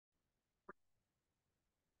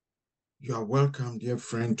You are welcome, dear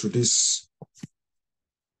friend, to this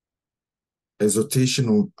exhortation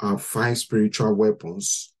on our 5 spiritual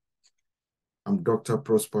weapons. I'm Dr.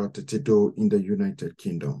 Prosper Tettey Doe in the United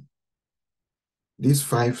Kingdom. These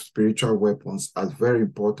 5 spiritual weapons are very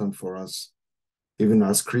important for us, even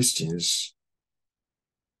as Christians,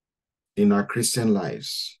 in our Christian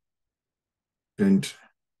lives. And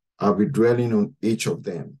I'll be dwelling on each of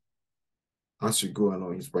them as we go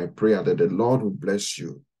along. It's my prayer that the Lord will bless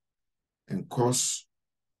you and cause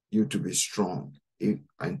you to be strong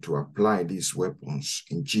and to apply these weapons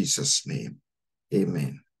in Jesus' name.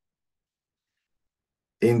 Amen.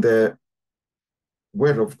 In the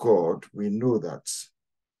Word of God, we know that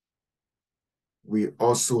we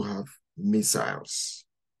also have missiles.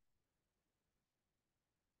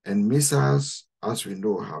 And missiles, as we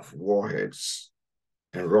know, have warheads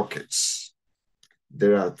and rockets.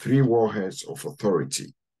 There are 3 warheads of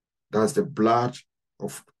authority. That's the blood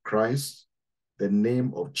of Christ, the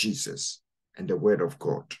name of Jesus, and the Word of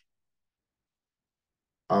God.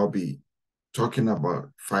 I'll be talking about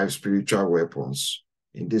 5 spiritual weapons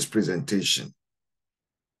in this presentation.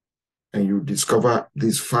 And you discover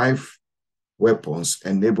these 5 weapons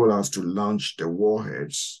enable us to launch the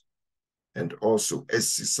warheads and also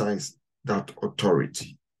exercise that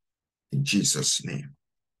authority in Jesus' name.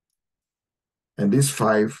 And these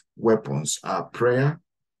 5 weapons are prayer.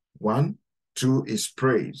 1, 2 is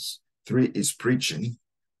praise. 3 is preaching.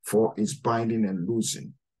 4 is binding and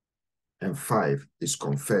loosing. And 5 is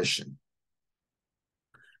confession.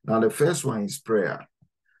 Now, the first one is prayer.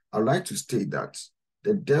 I'd like to state that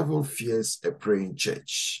the devil fears a praying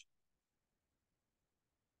church.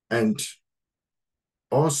 And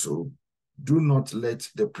also, do not let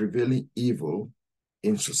the prevailing evil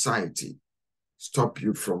in society stop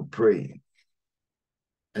you from praying.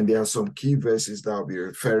 And there are some key verses that I'll be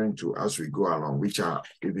referring to as we go along, which are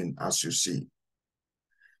even as you see.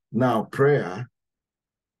 Now, prayer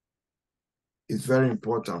is very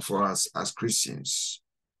important for us as Christians.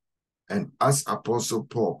 And as Apostle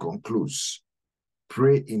Paul concludes,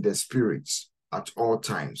 pray in the Spirit at all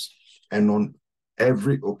times and on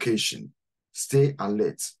every occasion. Stay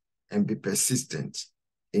alert and be persistent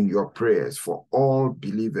in your prayers for all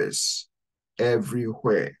believers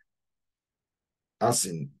everywhere. As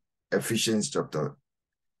in Ephesians chapter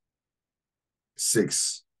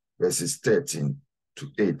 6, verses 13 to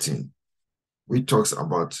 18, which talks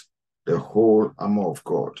about the whole armor of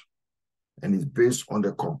God, and is based on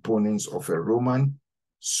the components of a Roman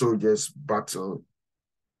soldier's battle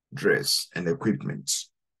dress and equipment.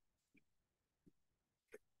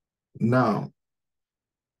 Now,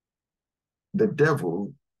 the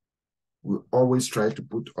devil will always try to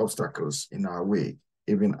put obstacles in our way,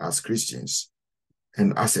 even as Christians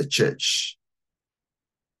and as a church.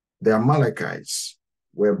 The Amalekites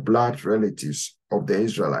were blood relatives of the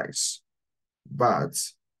Israelites, but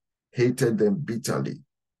hated them bitterly.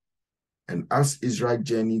 And as Israel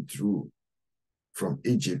journeyed through from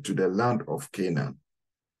Egypt to the land of Canaan,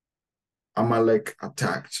 Amalek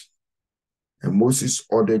attacked, and Moses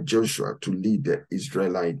ordered Joshua to lead the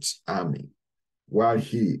Israelite army, while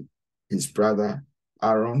he, his brother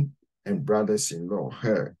Aaron, and brothers-in-law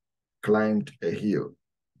Hur climbed a hill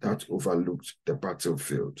that overlooked the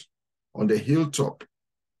battlefield. On the hilltop,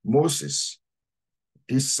 Moses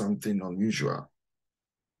did something unusual.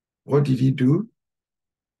 What did he do?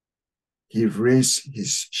 He raised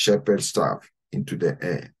his shepherd's staff into the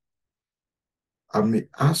air. I may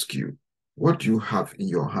ask you, what do you have in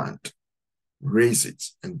your hand? Raise it,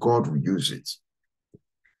 and God will use it.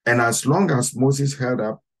 And as long as Moses held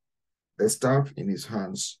up the staff in his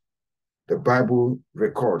hands, the Bible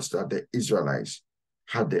records that the Israelites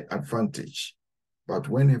had the advantage. But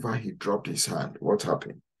whenever he dropped his hand, what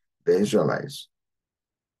happened? The Israelites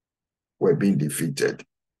were being defeated,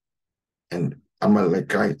 and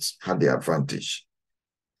Amalekites had the advantage.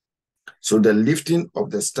 So the lifting of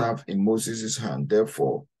the staff in Moses' hand,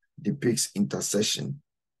 therefore, depicts intercession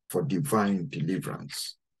for divine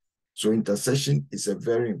deliverance. So intercession is a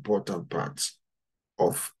very important part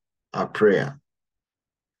of our prayer.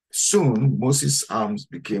 Soon, Moses' arms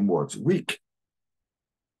became what? Weak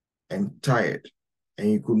and tired, and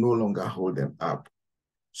he could no longer hold them up.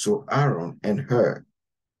 So Aaron and Hur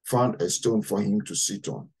found a stone for him to sit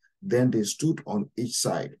on. Then they stood on each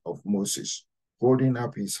side of Moses, holding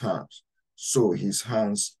up his hands. So his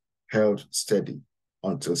hands held steady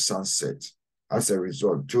until sunset. As a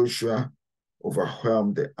result, Joshua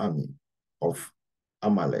overwhelmed the army of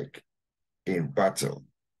Amalek in battle,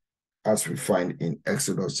 as we find in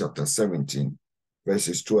Exodus chapter 17,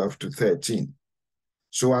 verses 12 to 13.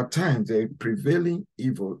 So at times, the prevailing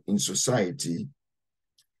evil in society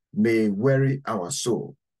may weary our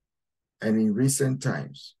soul. And in recent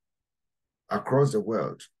times, across the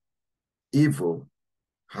world, evil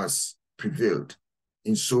has prevailed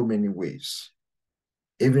in so many ways.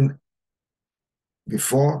 Even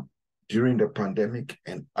before, during the pandemic,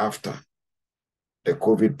 and after the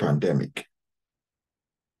COVID pandemic.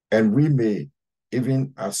 And we may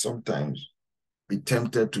even sometimes be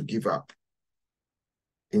tempted to give up.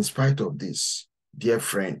 In spite of this, dear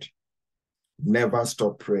friend, never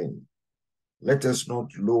stop praying. Let us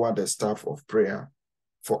not lower the staff of prayer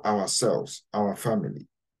for ourselves, our family,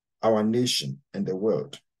 our nation, and the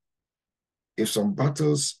world. If some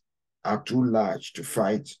battles are too large to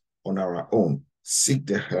fight on our own, seek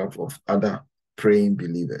the help of other praying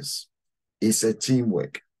believers. It's a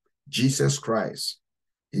teamwork. Jesus Christ,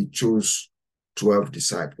 he chose 12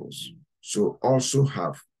 disciples. So also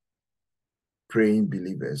have praying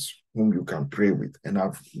believers whom you can pray with. And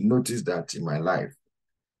I've noticed that in my life,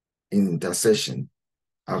 in intercession,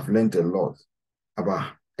 I've learned a lot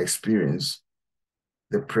about experience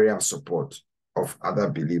the prayer support of other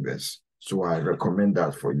believers. So I recommend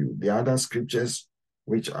that for you. The other scriptures,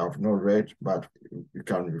 which I've not read, but you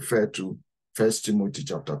can refer to 1 Timothy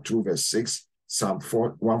chapter 2, verse 6, Psalm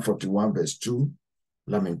 141, verse 2,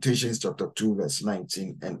 Lamentations chapter 2, verse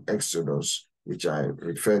 19, and Exodus, which I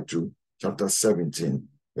refer to, chapter 17,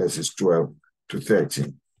 verses 12 to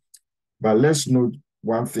 13. But let's note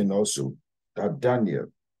one thing also, that Daniel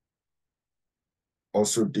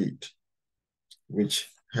also did, which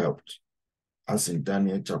helped, as in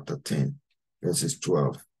Daniel chapter 10, verses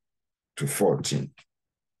 12 to 14.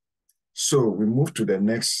 So we move to the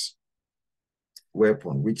next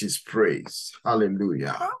weapon, which is praise.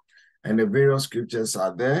 Hallelujah. And the various scriptures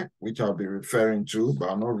are there, which I'll be referring to, but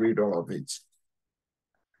I'll not read all of it.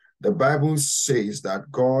 The Bible says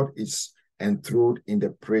that God is enthroned in the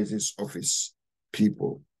praises of his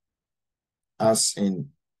people, as in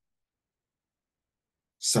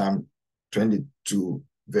Psalm 22,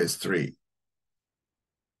 verse 3.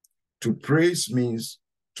 To praise means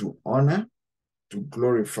to honor, to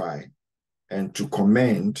glorify, and to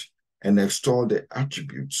commend and extol the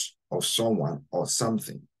attributes of someone or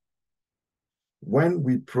something. When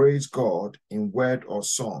we praise God in word or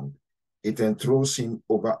song, it enthrones him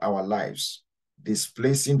over our lives,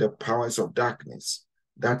 displacing the powers of darkness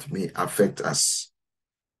that may affect us.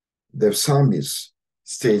 The psalmist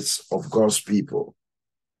states of God's people,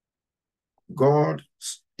 God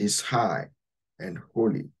is high and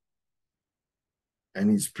holy, and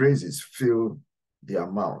his praises fill their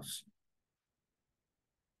mouths.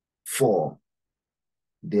 For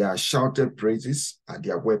their shouted praises are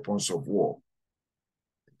their weapons of war.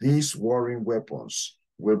 These warring weapons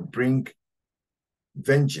will bring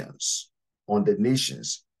vengeance on the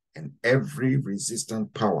nations and every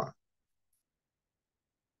resistant power,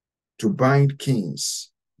 to bind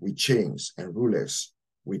kings with chains and rulers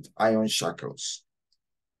with iron shackles.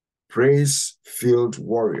 Praise-filled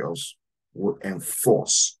warriors will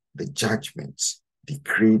enforce the judgments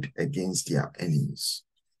decreed against their enemies.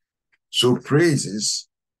 So praises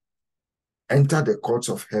enter the courts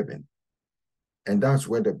of heaven, and that's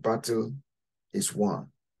where the battle is won,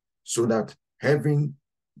 so that heaven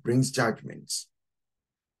brings judgments,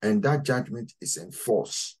 and that judgment is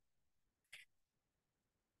enforced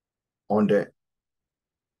on the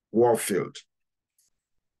war field,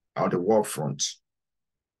 or the war front.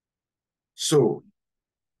 So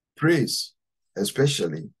praise,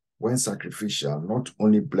 especially when sacrificial, not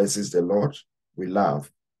only blesses the Lord we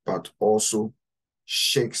love, but also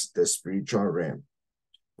shakes the spiritual realm.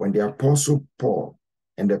 When the Apostle Paul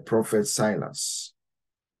and the prophet Silas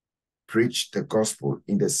preached the gospel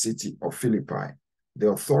in the city of Philippi, the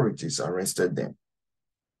authorities arrested them,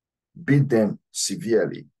 beat them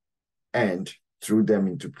severely, and threw them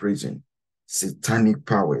into prison. Satanic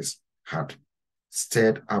powers had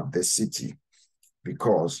stirred up the city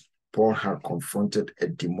because Paul had confronted a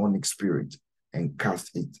demonic spirit and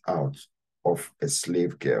cast it out of a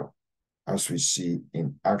slave girl, as we see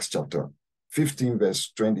in Acts chapter 15,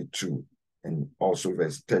 verse 22, and also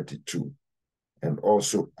verse 32, and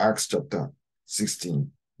also Acts chapter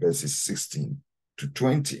 16, verses 16 to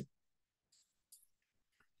 20.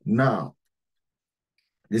 Now,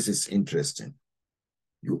 this is interesting.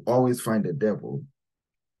 You always find the devil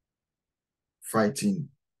fighting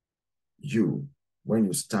you when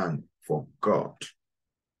you stand for God,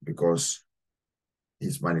 because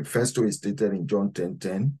his manifesto is stated in John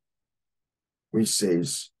 10:10, which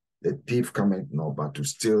says, the thief cometh not but to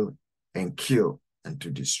steal and kill and to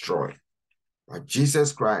destroy. But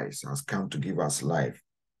Jesus Christ has come to give us life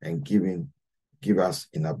and give us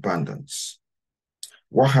in abundance.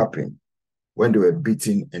 What happened? when they were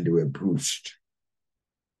beaten and they were bruised,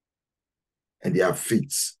 and their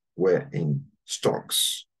feet were in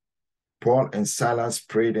stocks. Paul and Silas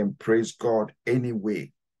prayed and praised God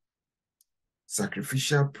anyway.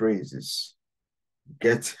 Sacrificial praises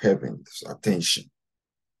get heaven's attention.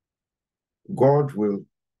 God will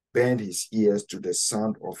bend his ears to the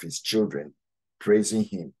sound of his children praising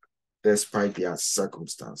him despite their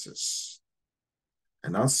circumstances.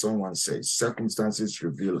 And as someone says, circumstances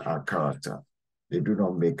reveal our character. They do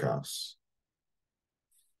not make us.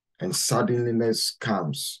 And suddenness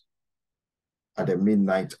comes at the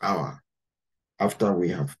midnight hour after we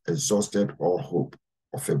have exhausted all hope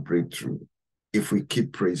of a breakthrough. If we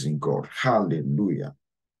keep praising God, hallelujah.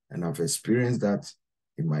 And I've experienced that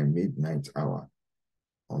in my midnight hour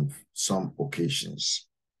on some occasions.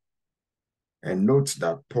 And note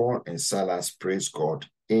that Paul and Silas praised God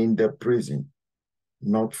in the prison,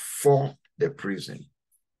 not for the prison.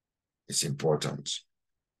 It's important.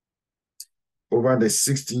 Over the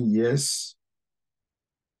 16 years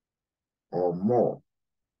or more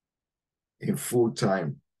in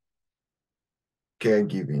full-time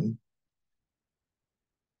caregiving,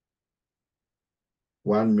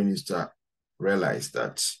 one minister realized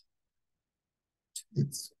that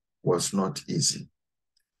it was not easy.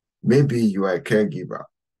 Maybe you are a caregiver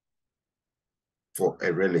for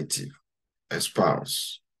a relative, a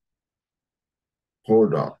spouse.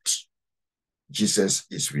 Hold out. Jesus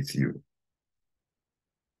is with you,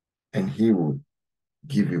 and he will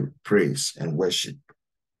give you praise and worship,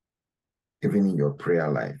 even in your prayer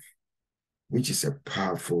life, which is a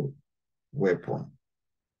powerful weapon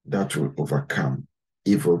that will overcome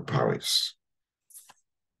evil powers.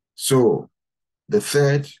 So the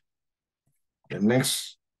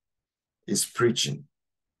next is preaching.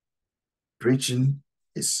 Preaching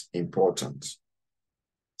is important.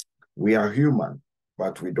 We are human,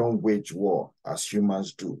 but we don't wage war as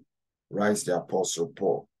humans do, writes the Apostle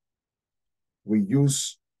Paul. We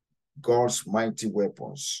use God's mighty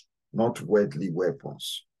weapons, not worldly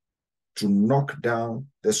weapons, to knock down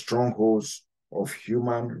the strongholds of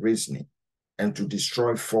human reasoning and to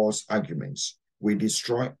destroy false arguments. We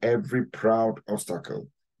destroy every proud obstacle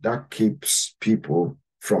that keeps people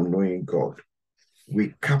from knowing God.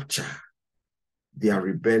 We capture their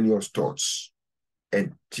rebellious thoughts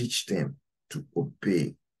and teach them to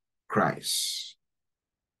obey Christ.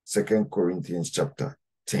 2 Corinthians chapter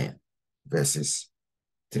 10, verses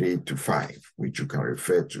 3 to 5, which you can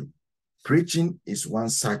refer to. Preaching is one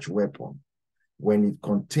such weapon. When it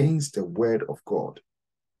contains the word of God,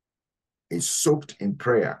 is soaked in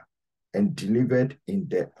prayer and delivered in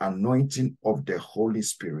the anointing of the Holy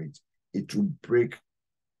Spirit, it will break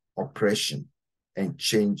oppression and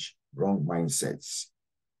change wrong mindsets.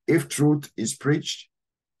 If truth is preached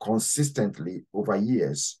consistently over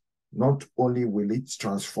years, not only will it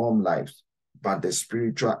transform lives, but the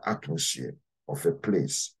spiritual atmosphere of a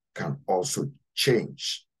place can also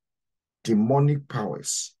change. Demonic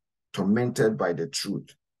powers tormented by the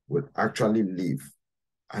truth will actually leave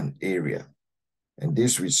an area. And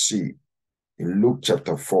this we see in Luke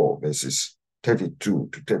chapter 4, verses 32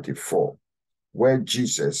 to 34, where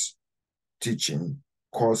Jesus teaching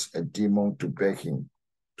caused a demon to beg him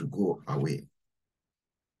to go away.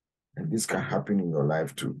 And this can happen in your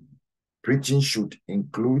life too. Preaching should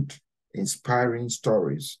include inspiring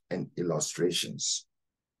stories and illustrations,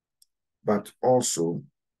 but also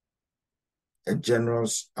a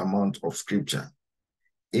generous amount of scripture.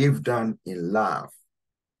 If done in love,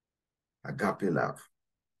 agape love,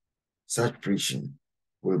 such preaching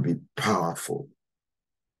will be powerful,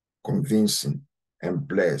 convincing, and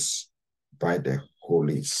blessed by the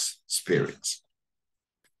Holy Spirit.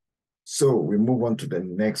 So we move on to the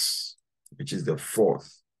next, which is the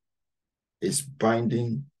fourth, is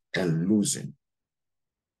binding and loosing.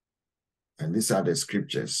 And these are the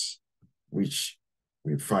scriptures which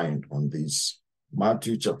we find on this.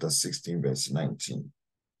 Matthew chapter 16, verse 19.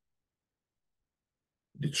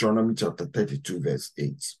 Deuteronomy chapter 32, verse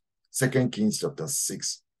 8. 2 Kings chapter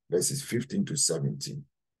 6, verses 15 to 17.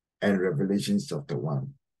 And Revelation chapter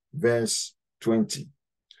 1, verse 20.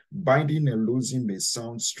 Binding and loosing may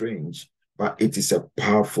sound strange, but it is a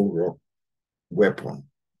powerful weapon.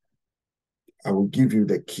 I will give you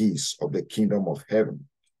the keys of the kingdom of heaven.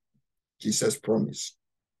 Jesus promised,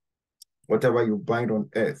 whatever you bind on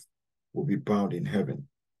earth will be bound in heaven,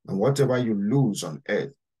 and whatever you loose on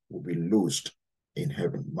earth will be loosed in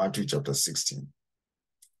heaven. Matthew chapter 16,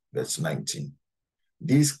 verse 19.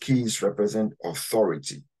 These keys represent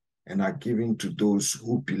authority and are given to those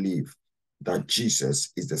who believe that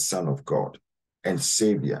Jesus is the Son of God and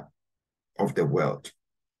Savior of the world.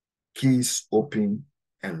 Keys open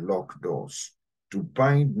and lock doors. To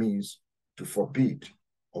bind means to forbid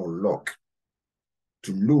or lock.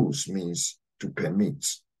 To loose means to permit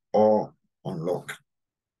or unlock.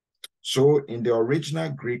 So in the original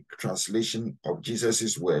Greek translation of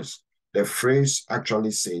Jesus's words, the phrase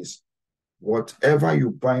actually says, whatever you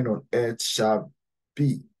bind on earth shall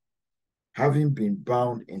be, having been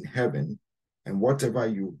bound in heaven, and whatever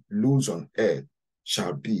you loose on earth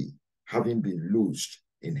shall be, having been loosed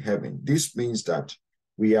in heaven. This means that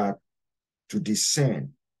we are to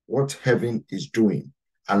discern what heaven is doing,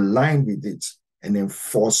 align with it, and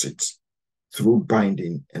enforce it through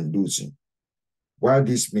binding and loosing. While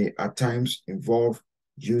this may at times involve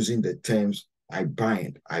using the terms I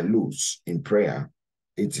bind, I loose in prayer,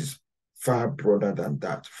 it is far broader than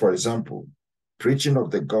that. For example, preaching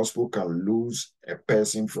of the gospel can loose a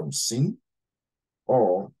person from sin,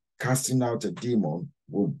 or casting out a demon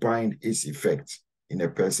will bind its effect in a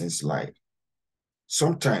person's life.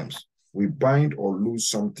 Sometimes we bind or lose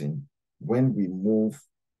something when we move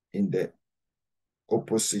in the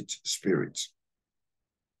opposite spirit.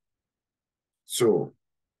 So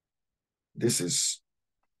this is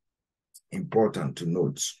important to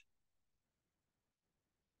note.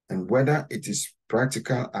 And whether it is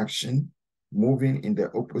practical action, moving in the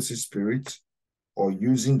opposite spirit, or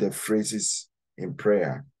using the phrases in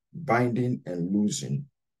prayer, binding and loosing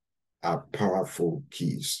are powerful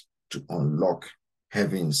keys to unlock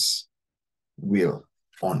heaven's will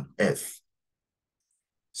on earth.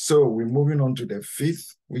 So we're moving on to the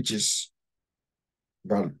fifth, which is,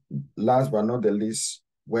 but last but not the least,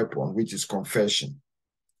 weapon, which is confession.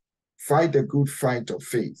 Fight the good fight of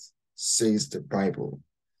faith, says the Bible.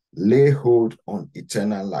 Lay hold on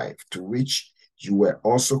eternal life, to which you were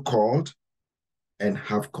also called and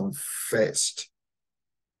have confessed.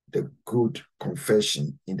 The good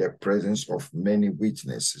confession in the presence of many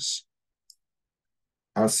witnesses,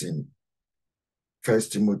 as in 1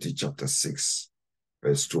 Timothy chapter 6,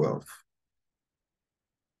 verse 12.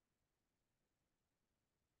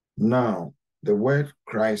 Now, the word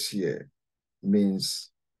Christ here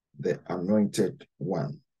means the anointed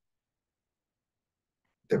one,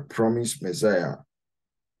 the promised Messiah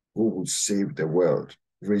who would save the world,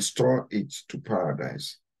 restore it to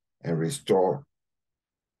paradise, and restore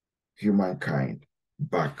humankind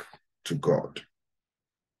back to God.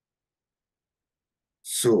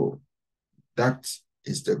 So that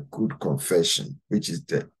is the good confession, which is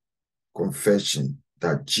the confession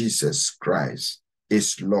that Jesus Christ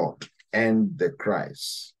is Lord and the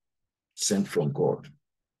Christ sent from God.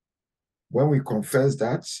 When we confess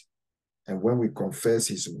that, and when we confess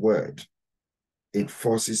his word, it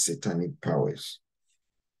forces satanic powers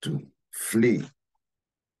to flee,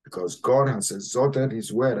 because God has exalted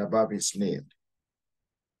his word above his name.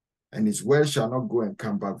 And his word shall not go and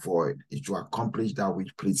come back void. It will accomplish that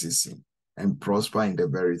which pleases him and prosper in the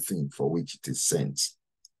very thing for which it is sent.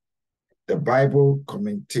 The Bible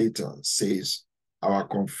commentator says, our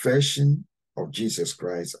confession of Jesus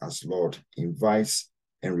Christ as Lord invites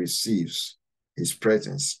and receives his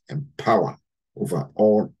presence and power over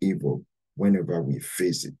all evil whenever we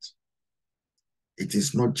face it. It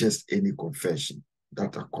is not just any confession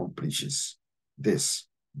that accomplishes this,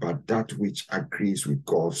 but that which agrees with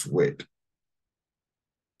God's word.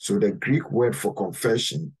 So the Greek word for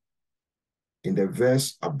confession in the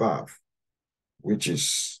verse above, which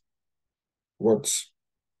is what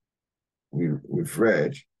we've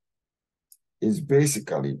read, is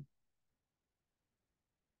basically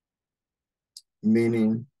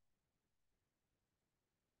meaning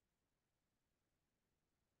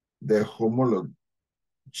the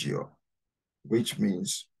homologio, which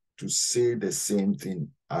means to say the same thing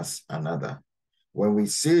as another. When we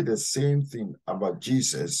say the same thing about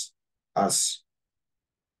Jesus as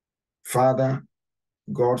Father,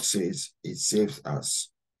 God says, it saves us.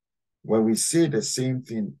 When we say the same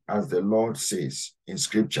thing as the Lord says in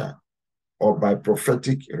Scripture, or by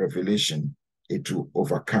prophetic revelation, it will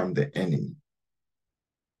overcome the enemy.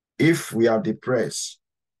 If we are depressed,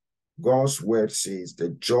 God's word says the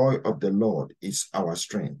joy of the Lord is our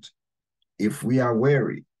strength. If we are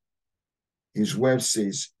weary, his word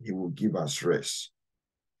says he will give us rest.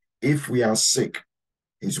 If we are sick,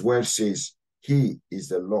 his word says he is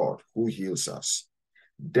the Lord who heals us.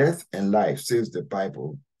 Death and life, says the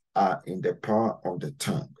Bible, are in the power of the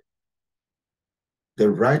tongue.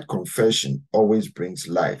 The right confession always brings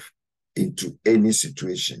life into any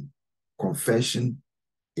situation. Confession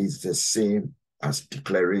is the same as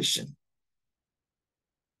declaration.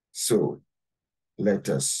 So let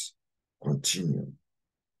us continue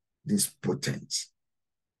this potent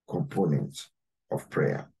component of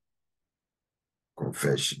prayer,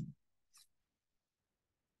 confession.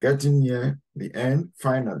 Getting near the end,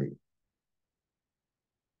 finally,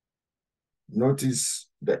 notice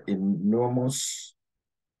the enormous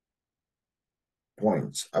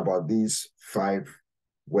points about these 5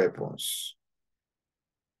 weapons.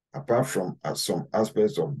 Apart from some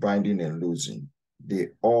aspects of binding and loosing, they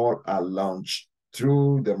all are launched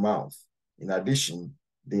through the mouth. In addition,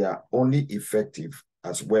 they are only effective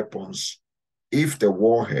as weapons if the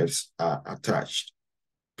warheads are attached.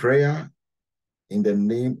 Prayer in the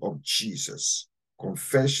name of Jesus,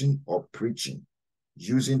 confession or preaching,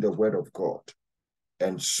 using the word of God,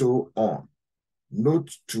 and so on.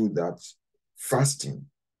 Note too that fasting,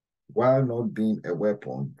 while not being a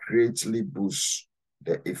weapon, greatly boosts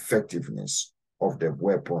the effectiveness of the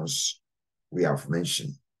weapons we have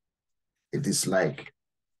mentioned. It is like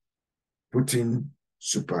putting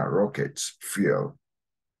super rocket fuel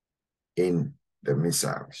in the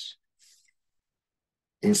missiles.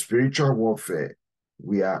 In spiritual warfare,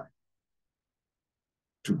 we are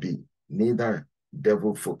to be neither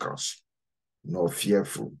devil-focused nor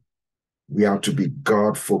fearful. We are to be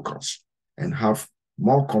God-focused and have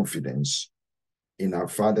more confidence in our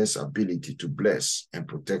Father's ability to bless and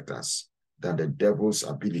protect us than the devil's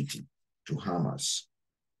ability to harm us.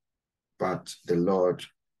 But the Lord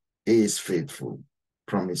is faithful,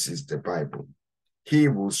 promises the Bible. He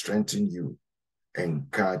will strengthen you and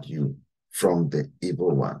guard you from the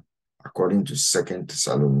evil one, according to 2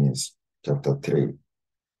 Thessalonians chapter 3,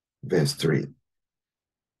 verse 3.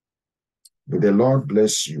 May the Lord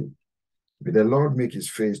bless you. May the Lord make his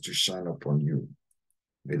face to shine upon you.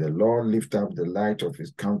 May the Lord lift up the light of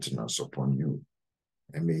his countenance upon you,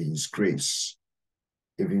 and may his grace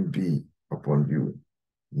even be upon you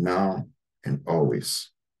now and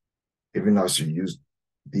always, even as you use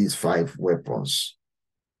these 5 weapons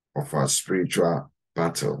of our spiritual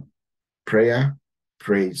battle: prayer,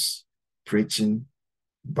 praise, preaching,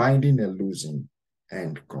 binding and loosing,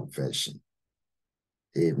 and confession.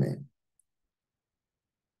 Amen.